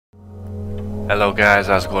Hello guys,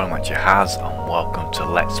 how's it going? I'm HatCHeTHaZ and welcome to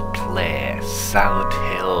Let's Play Silent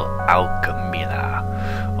Hill Alchemilla,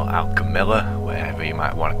 or Alchemilla, whatever you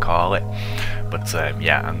might want to call it. But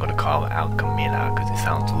yeah, I'm going to call it Alchemilla because it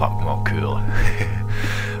sounds a lot more cool.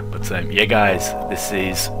 But yeah guys, this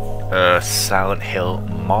is Silent Hill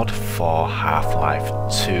mod for Half-Life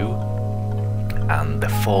 2 and the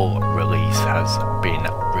full release has been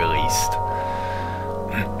released.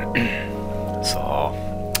 So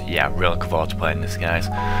yeah, really looking forward to playing this, guys.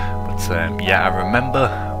 But yeah, I remember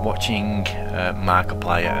watching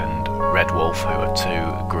Markiplier and Red Wolf, who are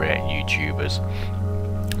two great YouTubers,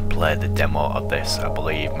 play the demo of this. I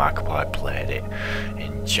believe Markiplier played it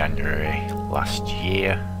in January last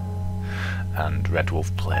year and Red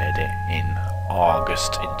Wolf played it in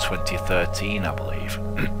August in 2013, I believe.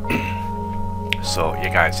 So yeah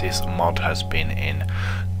guys, this mod has been in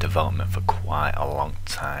development for quite a long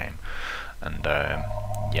time, and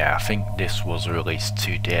yeah, I think this was released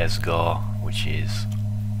 2 days ago, which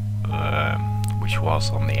was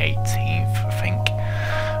on the 18th, I think.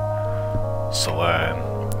 So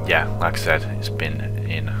yeah, like I said, it's been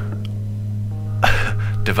in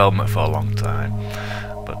development for a long time.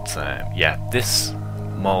 But yeah, this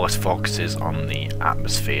more or less focuses on the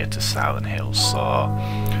atmosphere to Silent Hill, so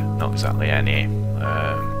not exactly any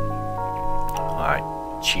like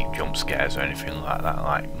cheap jump scares or anything like that,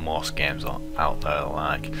 like most games out there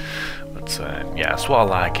like. But yeah, that's what I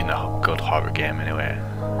like in a good horror game anyway,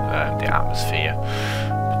 the atmosphere.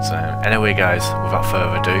 But anyway guys, without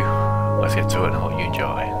further ado, let's get to it and I hope you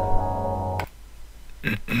enjoy.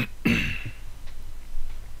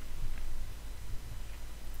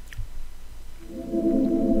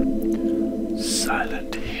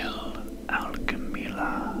 Silent Hill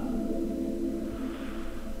Alchemilla.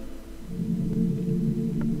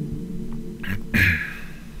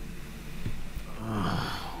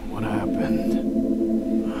 What happened?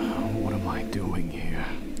 What am I doing here?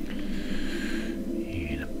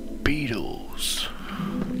 In Beatles.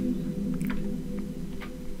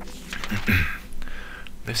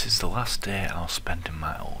 This is the last day I'll spend in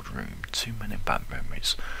my old room. Too many bad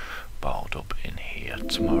memories balled up in here.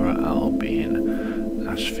 Tomorrow I'll be in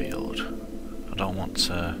Ashfield. I don't want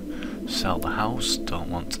to sell the house, don't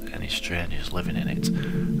want any strangers living in it.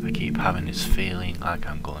 I keep having this feeling like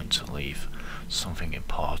I'm going to leave something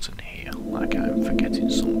important here, like I'm forgetting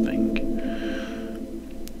something.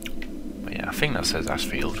 But yeah, I think that says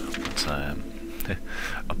Ashfield, but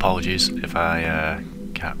apologies if I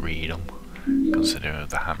can't read them, considering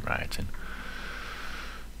the handwriting.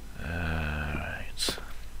 Right.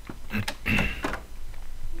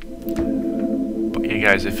 But yeah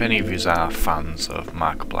guys, if any of you are fans of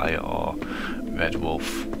Markiplier or Red Wolf,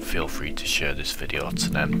 feel free to share this video to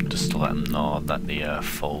them, just to let them know that the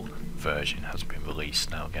full version has been released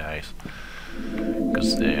now, guys,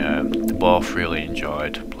 because they both really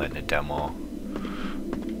enjoyed playing the demo.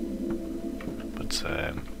 But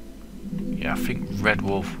yeah, I think Red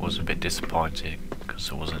Wolf was a bit disappointed because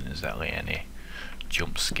there wasn't exactly any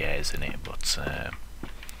jump scares in it, but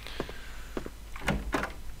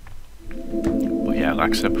yeah,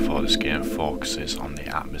 like I said before, this game focuses on the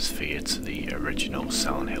atmosphere to the original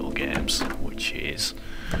Silent Hill games, which is,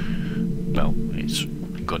 well, it's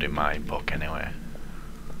good in my book anyway.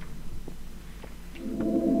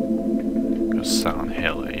 Because Silent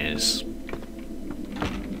Hill is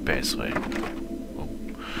basically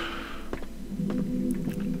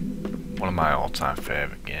one of my all-time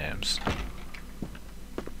favourite games.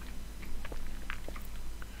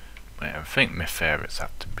 But I think my favourites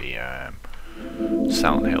have to be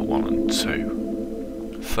Silent Hill 1 and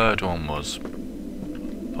 2. The third one was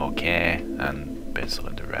okay, and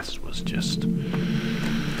basically the rest was just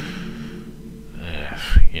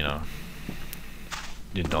you know,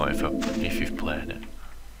 you know if you've played it.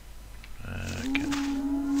 Okay.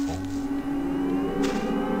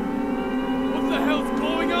 What the hell's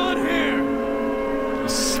going on here?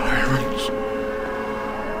 Sirens.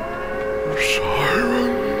 Sirens.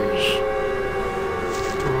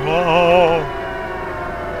 Oh.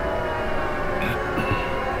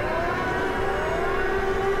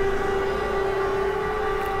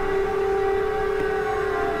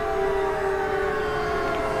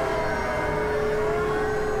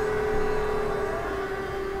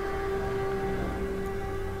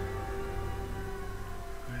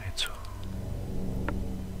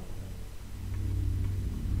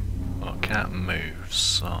 Well, I can't move,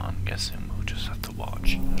 so I'm guessing we'll just have to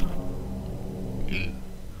watch. Ew.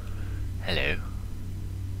 Hello.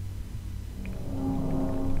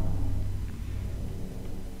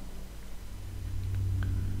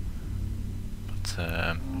 But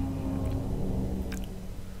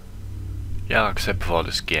Yeah, like I said before,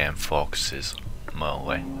 this game focuses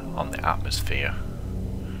mainly on the atmosphere.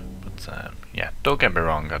 But yeah, don't get me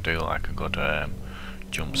wrong, I do like a good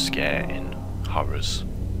jump scare in horrors,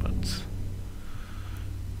 but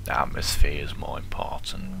the atmosphere is more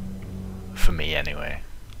important, for me anyway.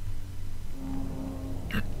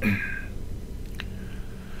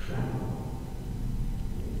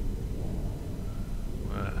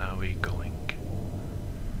 Where are we going?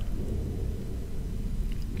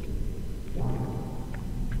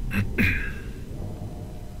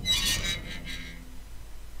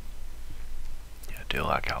 Yeah, I do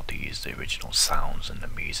like how they use the original sounds and the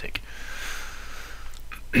music.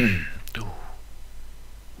 Ooh.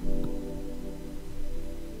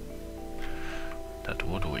 That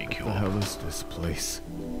would wake you What the up. hell is this place?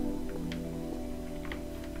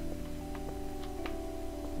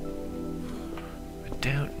 I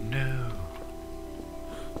don't know.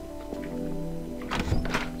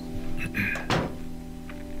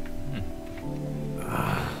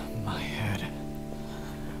 My head.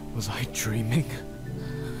 Was I dreaming?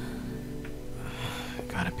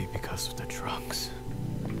 Gotta be because of the drugs.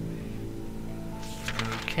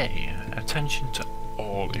 Okay, attention to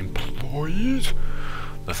all employees.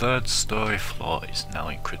 The third story floor is now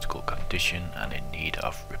in critical condition and in need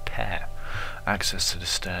of repair. Access to the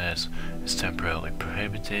stairs is temporarily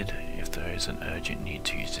prohibited. If there is an urgent need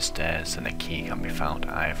to use the stairs, then a key can be found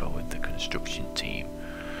either with the construction team,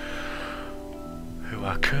 who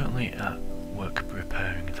are currently at work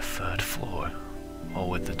repairing the third floor, or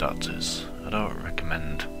with the doctors. I don't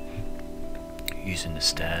recommend using the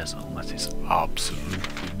stairs unless it's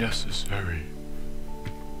absolutely necessary.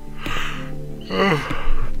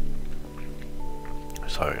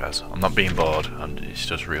 Sorry guys, I'm not being bored, it's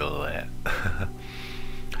just really late.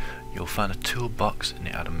 You'll find a toolbox in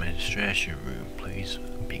the administration room. Please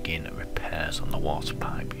begin repairs on the water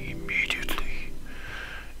pipe immediately.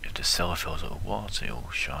 If the cellar fills up with water, it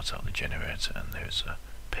will short out the generator and there's a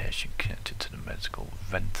patient connected to the medical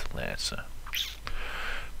ventilator.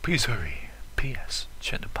 Please hurry. P.S.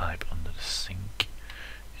 Check the pipe under the sink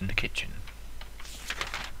in the kitchen.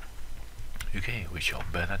 Okay, we shall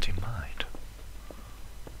bear that in mind.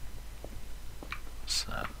 What's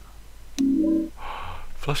that?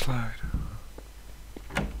 Flashlight.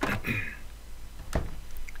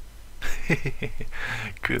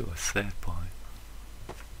 Cool, save point.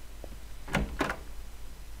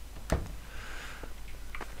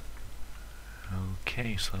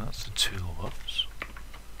 Okay, so that's the toolbox.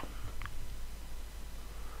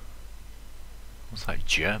 Looks like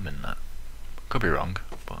German, that. Could be wrong,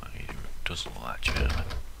 but it does look like German.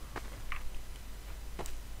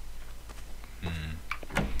 I'm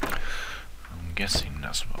guessing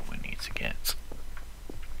that's what we need to get.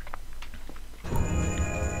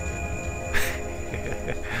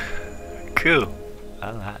 Cool.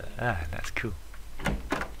 I like that. That's cool. A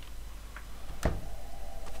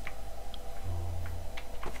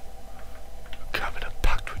cabinet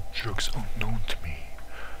packed with drugs unknown to me.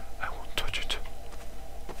 I won't touch it.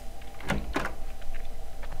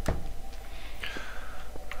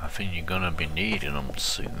 I think you're gonna be needing them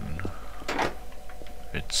soon.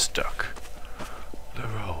 It's stuck.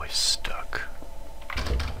 They're always stuck.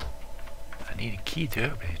 I need a key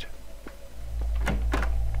to open it.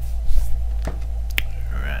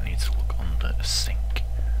 Right, I need to look under the sink.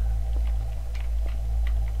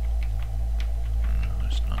 No,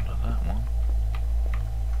 it's not under that one.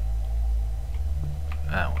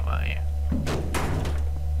 Ah, what about you?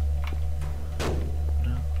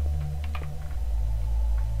 No.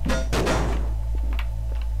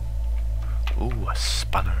 Ooh, a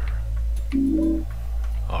spanner.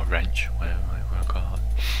 Or wrench, whatever you want to call it.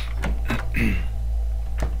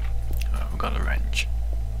 Oh, we've got a wrench.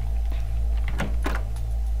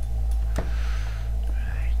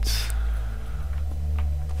 Right.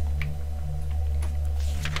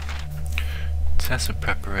 Test of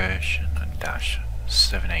preparation and dash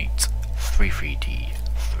 7833D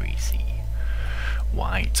 3C.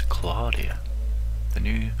 White Claudia. The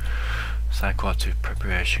new psychoactive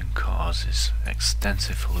preparation causes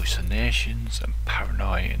extensive hallucinations and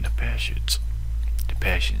paranoia in the patient. The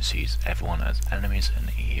patient sees everyone as enemies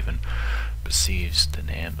and even perceives the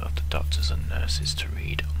name of the doctors and nurses to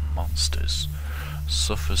read monsters,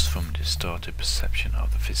 suffers from distorted perception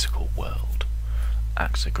of the physical world,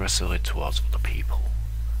 acts aggressively towards other people.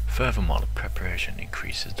 Furthermore, the preparation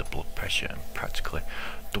increases the blood pressure and practically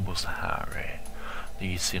doubles the heart rate.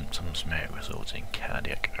 These symptoms may result in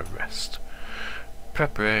cardiac arrest.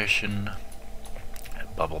 Preparation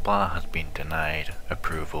blah blah blah has been denied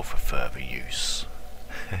approval for further use.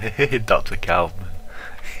 Dr. Kaufman.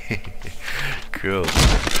 Cool.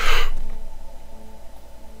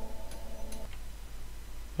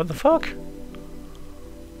 What the fuck?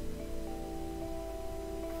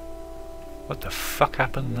 What the fuck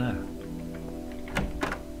happened there?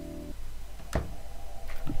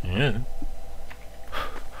 Yeah.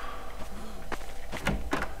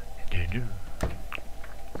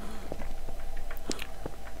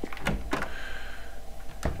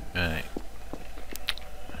 Right.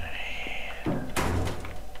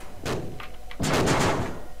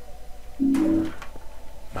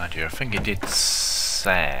 Mind you, I think it did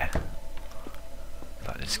say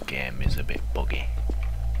that this game is a bit buggy.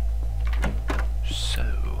 So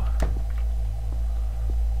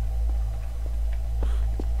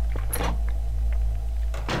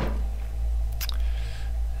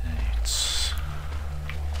it's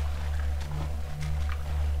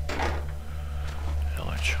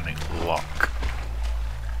electronic lock.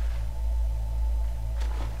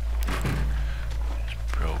 It's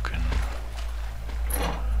broken.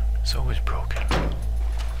 It's always broken.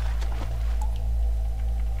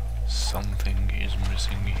 Something is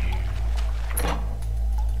missing here.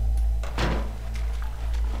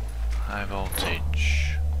 High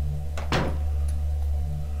voltage.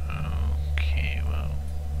 Okay, well,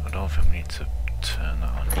 I don't think we need to turn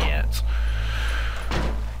that on yet.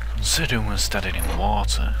 Considering we're standing in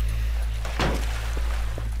water,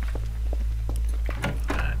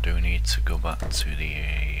 I do need to go back to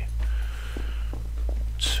the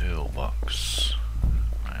toolbox.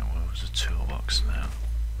 Right, where was the toolbox now?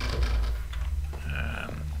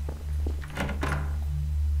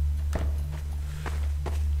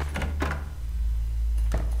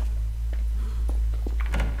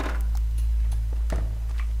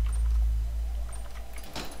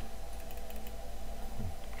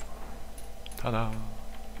 Ta-da!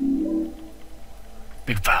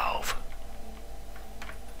 Big valve.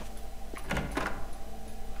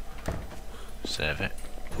 Save it.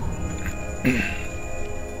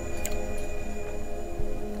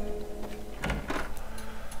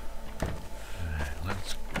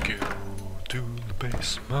 Let's go to the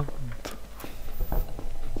basement.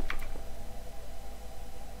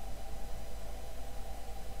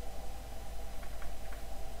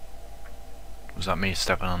 Was that me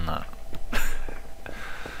stepping on that?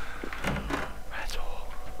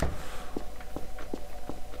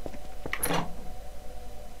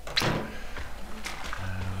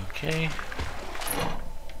 Okay.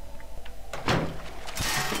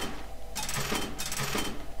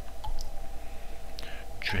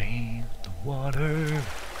 Drain the water.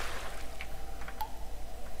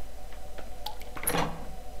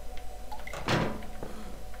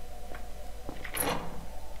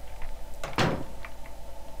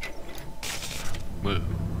 Woo.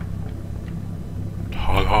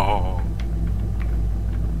 Ta-da!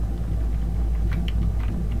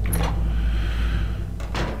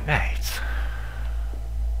 Right.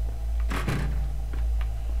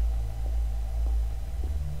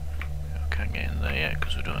 I can't get in there yet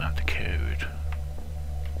because we don't have the code.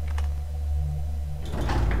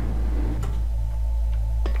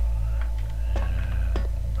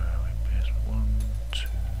 One, two.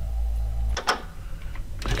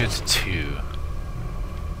 Let's go to 2.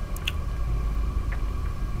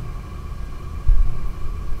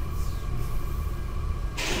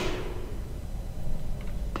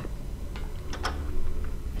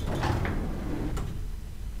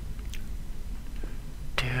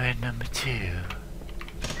 Number 2.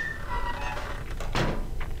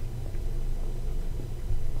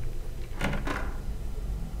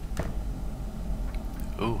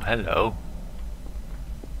 Oh, hello.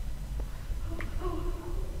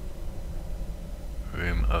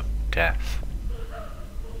 Room of Death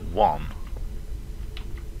 1.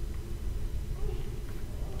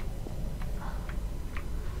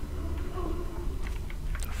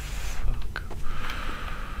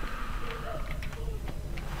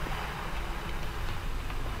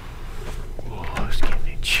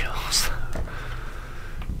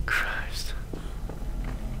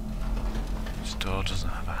 Door doesn't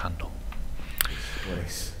have a handle. This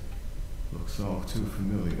place looks all too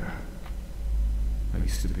familiar. I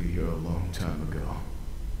used to be here a long time ago.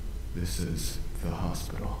 This is the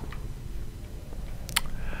hospital.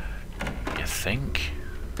 You think?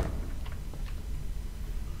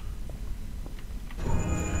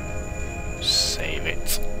 Save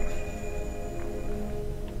it.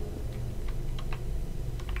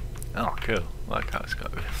 Oh, cool. Like how it's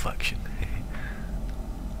got a reflection.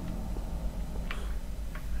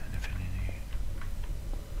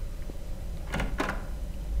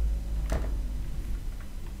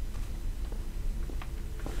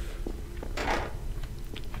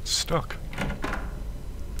 Stuck.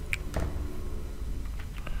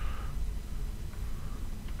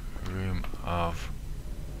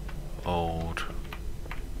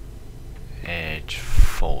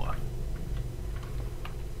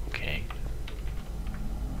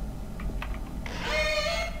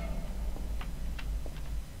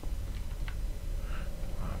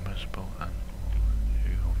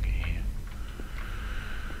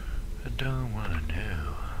 don't wanna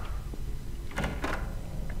know.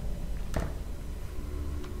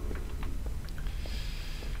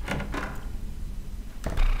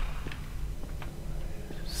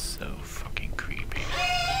 So fucking creepy.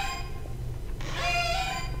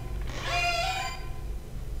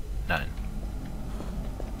 9.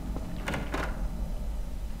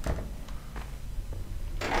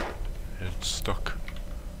 It's stuck.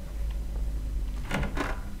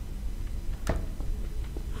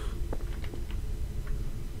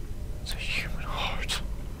 It's a human heart.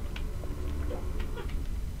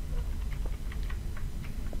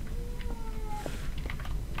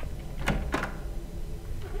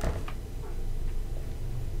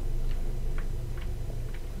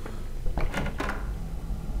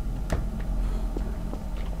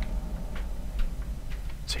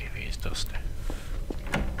 TV is dusty.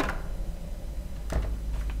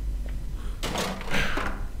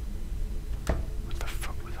 What the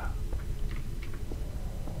fuck was that?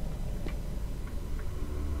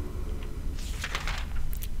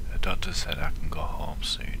 The doctor said I can go home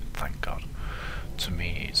soon, thank God. To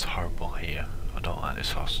me it's horrible here. I don't like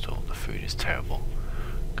this hospital, the food is terrible.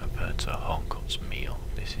 Compared to a home-cooked meal,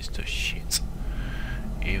 this is just shit.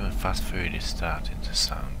 Even fast food is starting to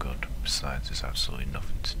sound good, besides there's absolutely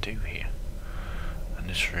nothing to do here. And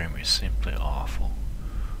this room is simply awful.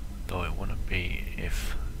 Though it wouldn't be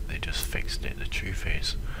if they just fixed it. The truth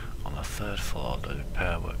is, on the 3rd floor the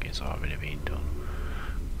repair work is already being done.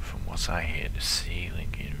 From what I hear, the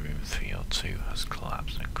ceiling in room 302 has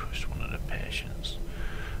collapsed and crushed one of the patients.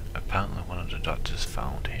 Apparently one of the doctors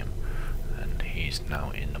found him, and he's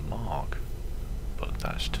now in the morgue. But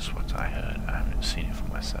that's just what I heard, I haven't seen it for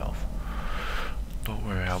myself. Don't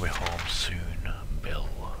worry, I'll be home soon, Bill.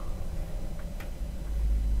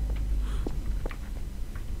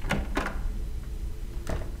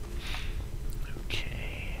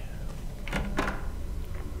 Okay.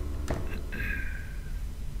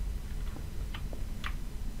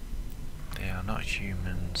 They are not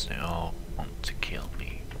humans, they all want to kill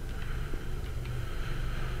me.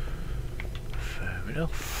 Fair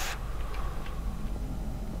enough.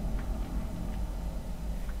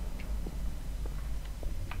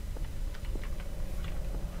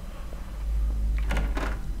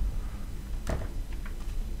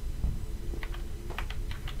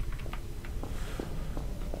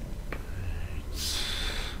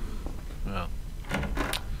 Well,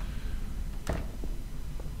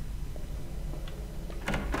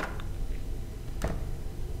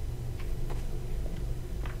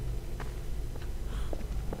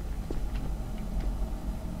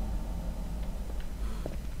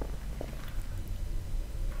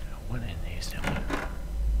 what in these now?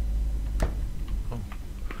 Oh,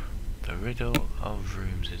 the riddle of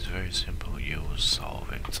rooms is very simple. You will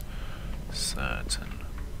solve it. Certain.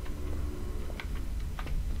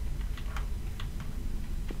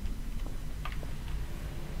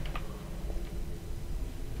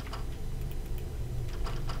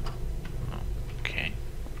 Okay.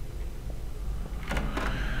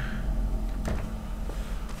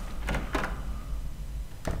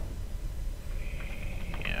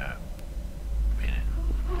 Yeah. Minute.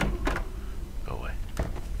 Go away.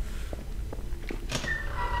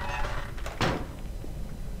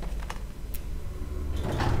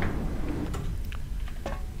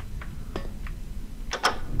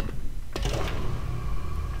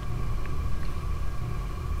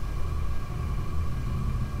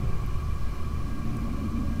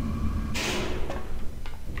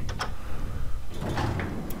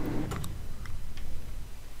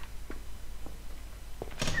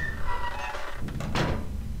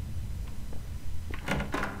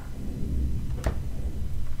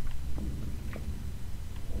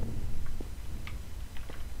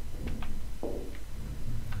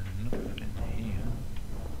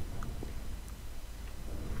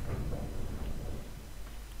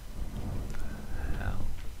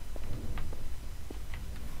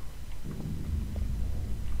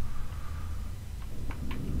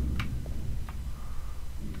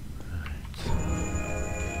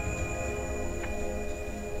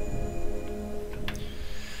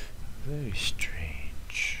 Very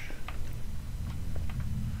strange.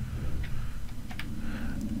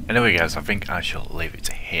 Anyway guys, I think I shall leave it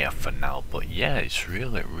here for now, but yeah, it's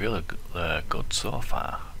really good so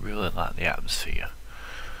far. Really like the atmosphere.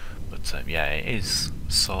 But yeah, it is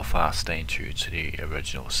so far staying true to the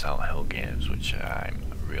original Silent Hill games, which I'm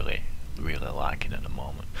really liking at the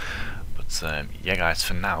moment. But yeah guys,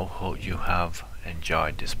 for now, hope you have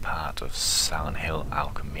enjoyed this part of Silent Hill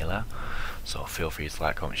Alchemilla. So feel free to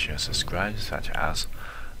like, comment, share, and subscribe, such as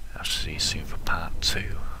I'll see you soon for part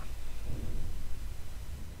 2.